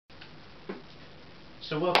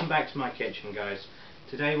So welcome back to my kitchen, guys.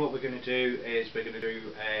 Today what we're going to do is we're going to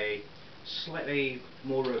do a slightly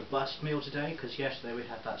more robust meal today, because yesterday we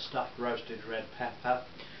had that stuffed roasted red pepper.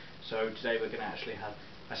 So today we're going to actually have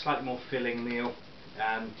a slightly more filling meal.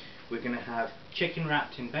 We're going to have chicken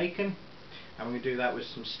wrapped in bacon, and we're going to do that with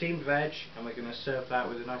some steamed veg, and we're going to serve that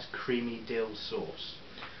with a nice creamy dill sauce.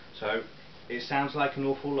 So it sounds like an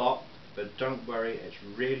awful lot, but don't worry, it's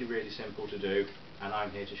really simple to do, and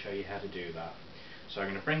I'm here to show you how to do that. So I'm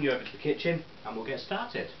going to bring you over to the kitchen and we'll get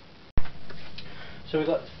started. So we've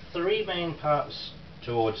got three main parts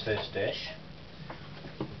towards this dish.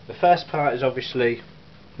 The first part is obviously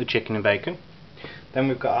the chicken and bacon. Then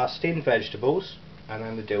we've got our steamed vegetables, and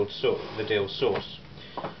then the dill sauce.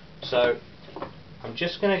 So I'm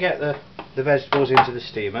just going to get the vegetables into the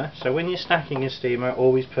steamer. So when you're stacking your steamer,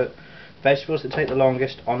 always put vegetables that take the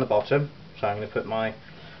longest on the bottom. So I'm going to put my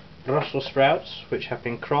Brussels sprouts, which have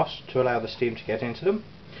been crossed to allow the steam to get into them,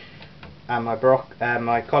 and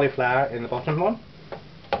my cauliflower in the bottom one.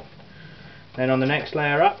 Then on the next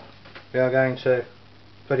layer up, we are going to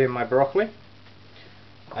put in my broccoli,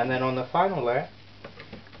 and then on the final layer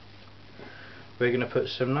we're going to put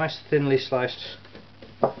some nice thinly sliced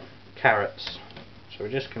carrots. So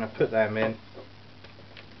we're just going to put them in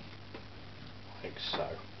like so.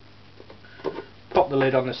 Pop the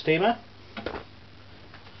lid on the steamer,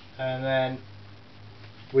 and then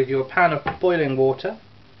with your pan of boiling water,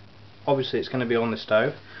 obviously it's going to be on the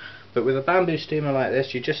stove, but with a bamboo steamer like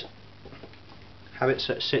this, you just have it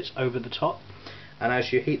so it sits over the top, and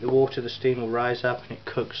as you heat the water, the steam will rise up and it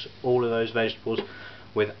cooks all of those vegetables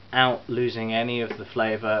without losing any of the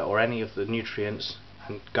flavour or any of the nutrients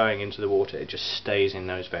and going into the water. It just stays in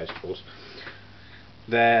those vegetables.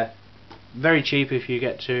 They're very cheap. If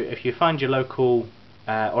you find your local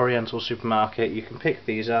Oriental supermarket, you can pick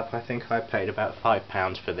these up. I think I paid about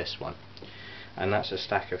 £5 for this one, and that's a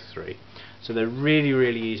stack of 3. So they're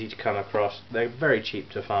really easy to come across. They're very cheap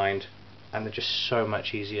to find, and they're just so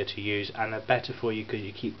much easier to use, and they're better for you because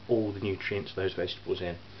you keep all the nutrients of those vegetables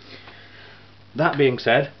in. That being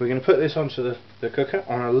said, we're going to put this onto the cooker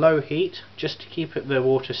on a low heat, just to keep the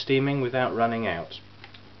water steaming without running out.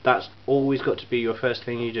 That's always got to be your first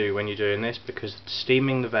thing you do when you're doing this, because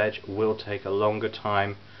steaming the veg will take a longer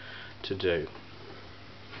time to do.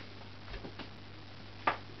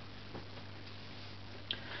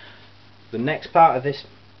 The next part of this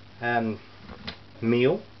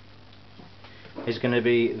meal is going to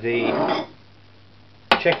be the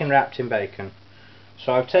chicken wrapped in bacon.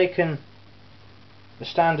 So I've taken the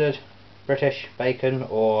standard British bacon,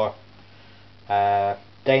 or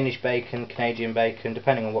Danish bacon, Canadian bacon,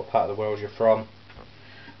 depending on what part of the world you're from.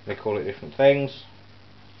 They call it different things.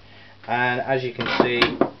 And as you can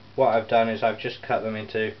see, what I've done is I've just cut them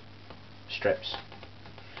into strips,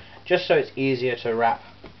 just so it's easier to wrap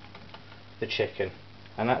the chicken.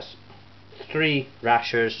 And that's 3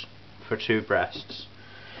 rashers for 2 breasts.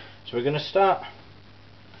 So we're going to start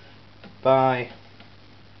by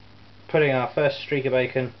putting our first streak of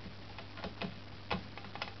bacon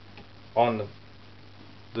on the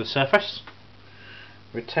surface.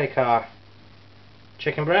 We take our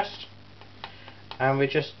chicken breast, and we're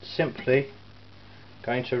just simply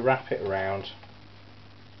going to wrap it around,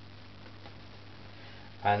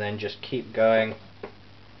 and then just keep going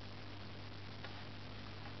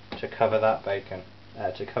to cover that bacon,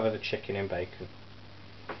 to cover the chicken in bacon.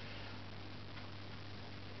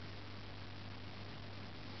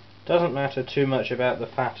 Doesn't matter too much about the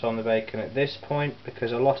fat on the bacon at this point,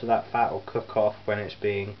 because a lot of that fat will cook off when it's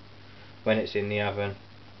in the oven.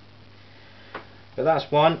 But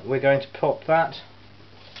that's one. We're going to pop that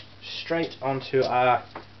straight onto our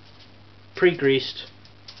pre-greased,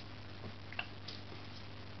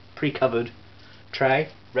 pre-covered tray,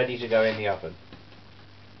 ready to go in the oven.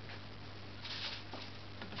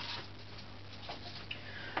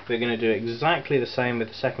 We're going to do exactly the same with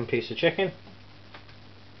the second piece of chicken.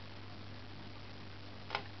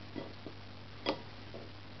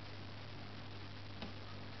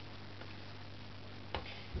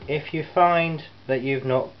 If you find that you've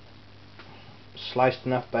not sliced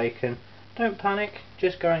enough bacon, don't panic,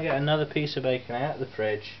 just go and get another piece of bacon out of the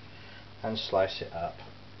fridge and slice it up.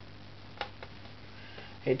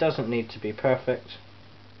 It doesn't need to be perfect.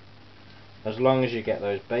 As long as you get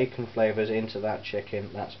those bacon flavours into that chicken,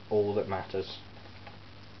 that's all that matters.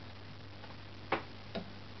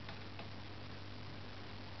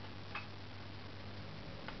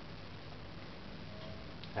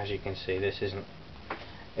 As you can see, this isn't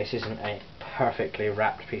a perfectly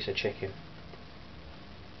wrapped piece of chicken,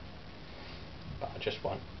 but I just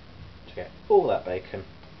want to get all that bacon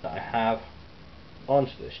that I have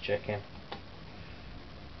onto this chicken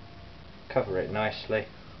cover it nicely.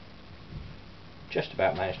 Just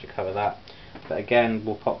about managed to cover that, but again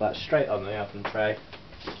we'll pop that straight on the oven tray.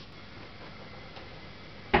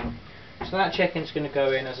 So that chicken's going to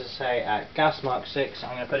go in, as I say, at gas mark 6.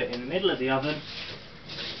 I'm going to put it in the middle of the oven.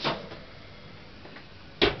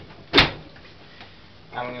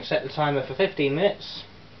 I'm going to set the timer for 15 minutes,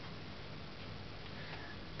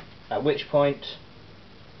 at which point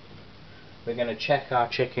we're going to check our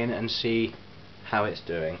chicken and see how it's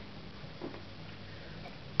doing.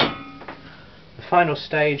 The final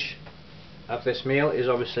stage of this meal is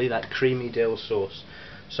obviously that creamy dill sauce.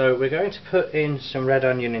 So we're going to put in some red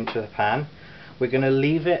onion into the pan. We're going to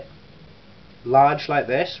leave it large like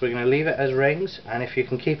this. We're going to leave it as rings, and if you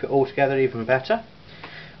can keep it all together, even better.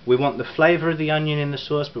 We want the flavour of the onion in the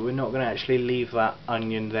sauce, but we're not going to actually leave that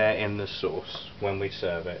onion there in the sauce when we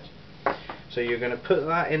serve it. So you're going to put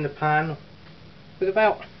that in the pan with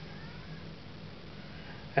about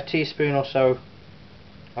a teaspoon or so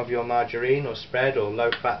of your margarine or spread, or low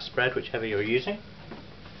fat spread, whichever you're using.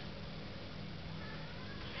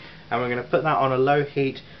 And we're going to put that on a low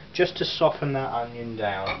heat just to soften that onion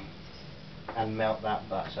down and melt that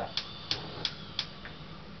butter.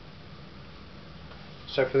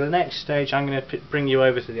 So for the next stage, I'm going to bring you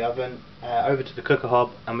over to the oven, over to the cooker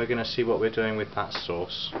hob, and we're going to see what we're doing with that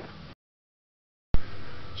sauce.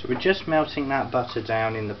 So we're just melting that butter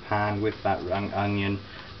down in the pan with that onion,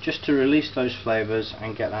 just to release those flavours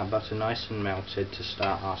and get that butter nice and melted to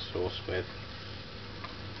start our sauce with.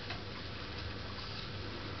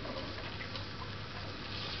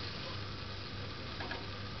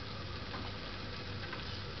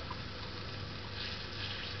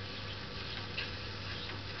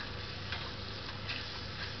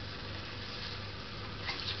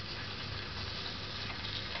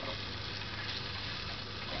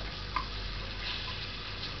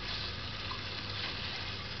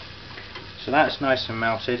 So that's nice and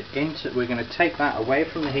melted. We're going to take that away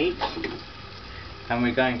from the heat, and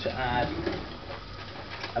we're going to add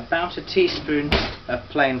about a teaspoon of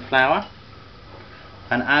plain flour,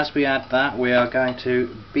 and as we add that, we are going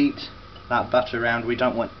to beat that butter around. We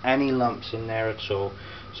don't want any lumps in there at all,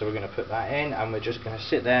 so we're going to put that in, and we're just going to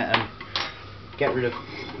sit there and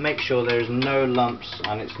make sure there's no lumps,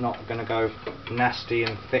 and it's not going to go nasty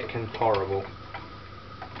and thick and horrible.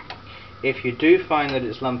 If you do find that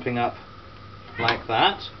it's lumping up like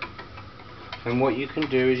that, then what you can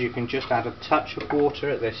do is you can just add a touch of water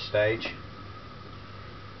at this stage,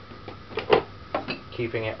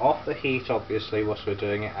 keeping it off the heat obviously whilst we're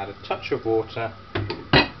doing it. Add a touch of water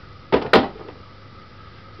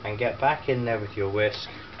and get back in there with your whisk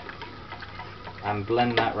and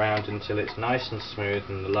blend that round until it's nice and smooth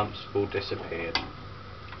and the lumps have all disappeared.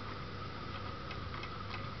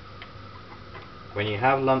 When you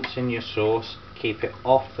have lumps in your sauce, keep it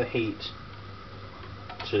off the heat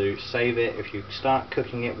to save it. If you start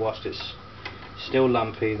cooking it whilst it's still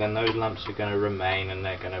lumpy, then those lumps are going to remain and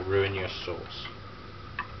they're going to ruin your sauce.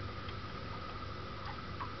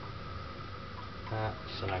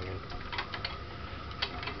 That's an onion.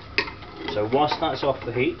 So whilst that's off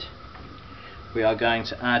the heat, we are going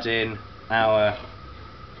to add in our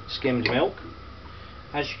skimmed milk.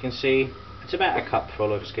 As you can see, it's about a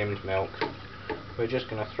cupful of skimmed milk. We're just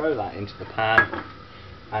going to throw that into the pan,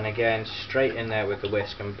 and again straight in there with the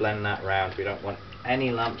whisk and blend that round. We don't want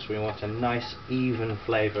any lumps, we want a nice even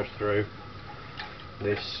flavour through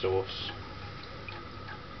this sauce.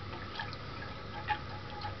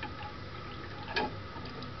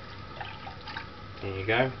 There you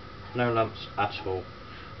go, no lumps at all,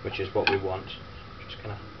 which is what we want. Just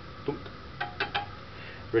gonna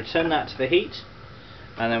return that to the heat,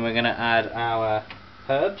 and then we're going to add our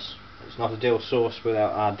herbs. It's not a dill sauce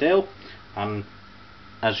without our dill, and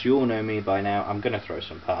as you all know me by now, I'm going to throw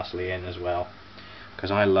some parsley in as well,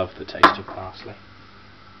 because I love the taste of parsley.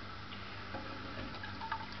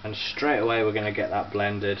 And straight away we're going to get that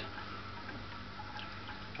blended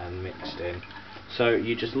and mixed in. So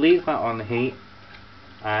you just leave that on the heat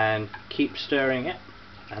and keep stirring it,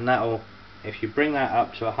 and that'll, if you bring that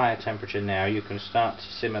up to a higher temperature now, you can start to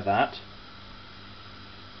simmer that.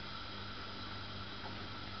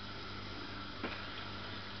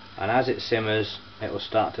 And as it simmers, it will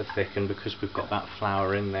start to thicken because we've got that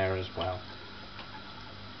flour in there as well.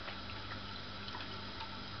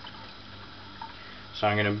 So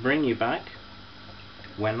I'm going to bring you back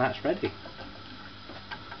when that's ready.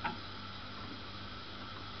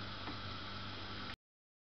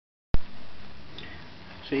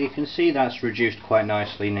 So you can see that's reduced quite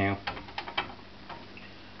nicely now.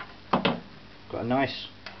 Got a nice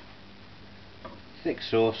thick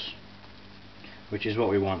sauce, which is what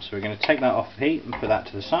we want. So we're going to take that off the heat and put that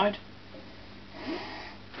to the side.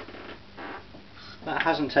 That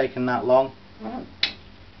hasn't taken that long,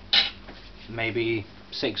 maybe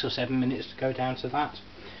 6 or 7 minutes to go down to that.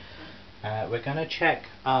 We're going to check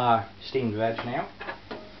our steamed veg now.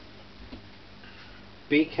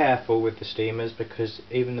 Be careful with the steamers because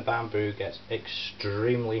even the bamboo gets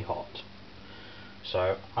extremely hot.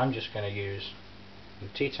 So I'm just going to use the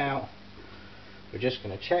tea towel. We're just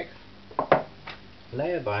going to check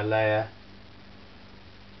layer by layer.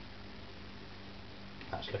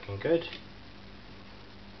 That's looking good.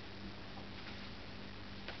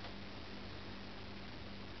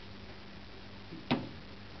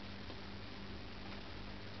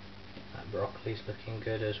 That broccoli's looking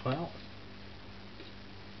good as well.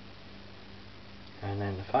 And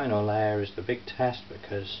then the final layer is the big test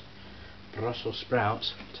because Brussels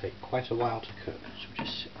sprouts take quite a while to cook. So we'll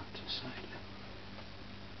just sit that to the side.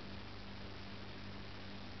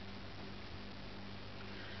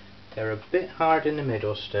 They're a bit hard in the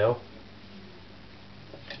middle still.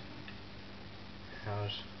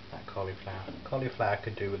 How's that cauliflower? Cauliflower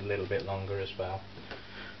could do with a little bit longer as well.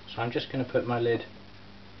 So I'm just going to put my lid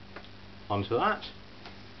onto that.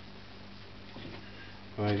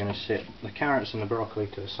 We're going to sit the carrots and the broccoli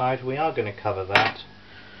to the side. We are going to cover that.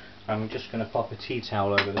 I'm just going to pop a tea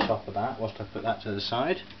towel over the top of that whilst I put that to the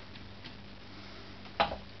side,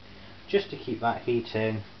 just to keep that heat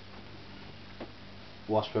in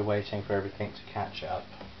whilst we're waiting for everything to catch up.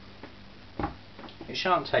 It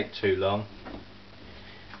shan't take too long,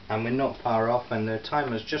 and we're not far off, and the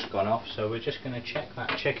timer's just gone off, so we're just going to check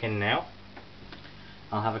that chicken now.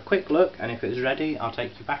 I'll have a quick look, and if it's ready I'll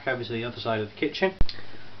take you back over to the other side of the kitchen.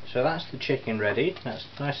 So that's the chicken ready. That's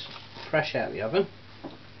nice fresh out of the oven.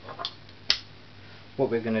 What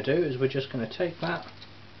we're going to do is we're just going to take that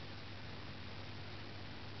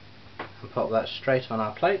and pop that straight on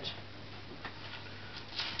our plate.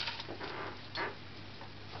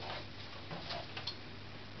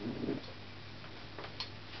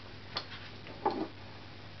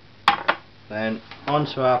 Then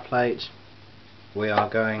onto our plate we are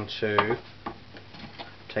going to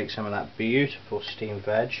take some of that beautiful steamed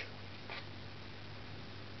veg.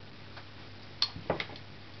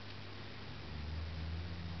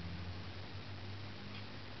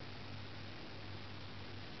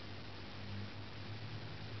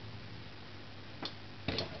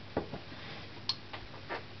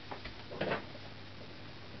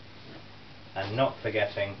 And not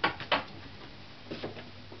forgetting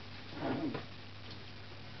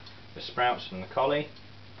the sprouts and the collie,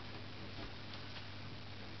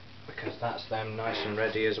 because that's them nice and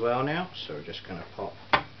ready as well now. So we're just going to pop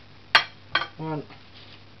 1, 2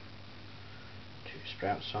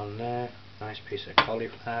 sprouts on there, nice piece of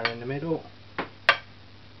cauliflower in the middle,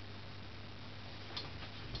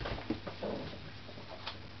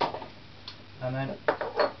 and then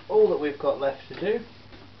all that we've got left to do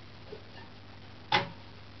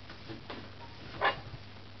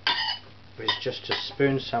is just to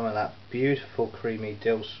spoon some of that beautiful creamy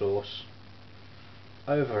dill sauce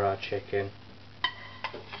over our chicken,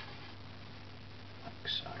 like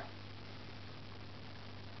so.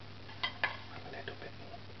 A little bit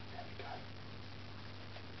more. There we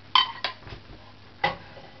go.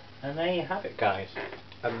 And there you have it, guys.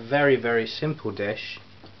 A very, very simple dish.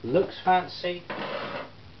 Looks fancy,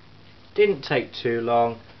 didn't take too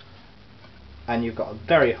long, and you've got a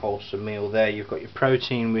very wholesome meal there. You've got your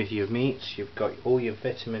protein with your meats, you've got all your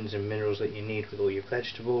vitamins and minerals that you need with all your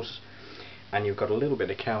vegetables, and you've got a little bit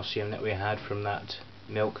of calcium that we had from that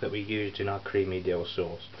milk that we used in our creamy dill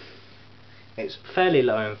sauce. It's fairly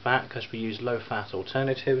low in fat because we use low fat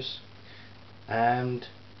alternatives, and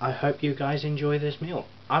I hope you guys enjoy this meal.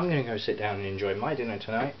 I'm going to go sit down and enjoy my dinner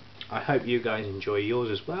tonight. I hope you guys enjoy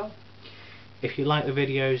yours as well. If you like the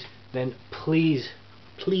videos, then please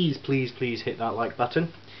hit that like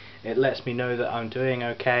button. It lets me know that I'm doing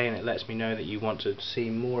okay, and it lets me know that you want to see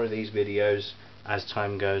more of these videos as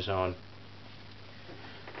time goes on.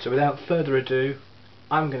 So without further ado,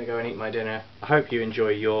 I'm going to go and eat my dinner. I hope you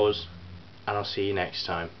enjoy yours, and I'll see you next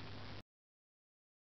time.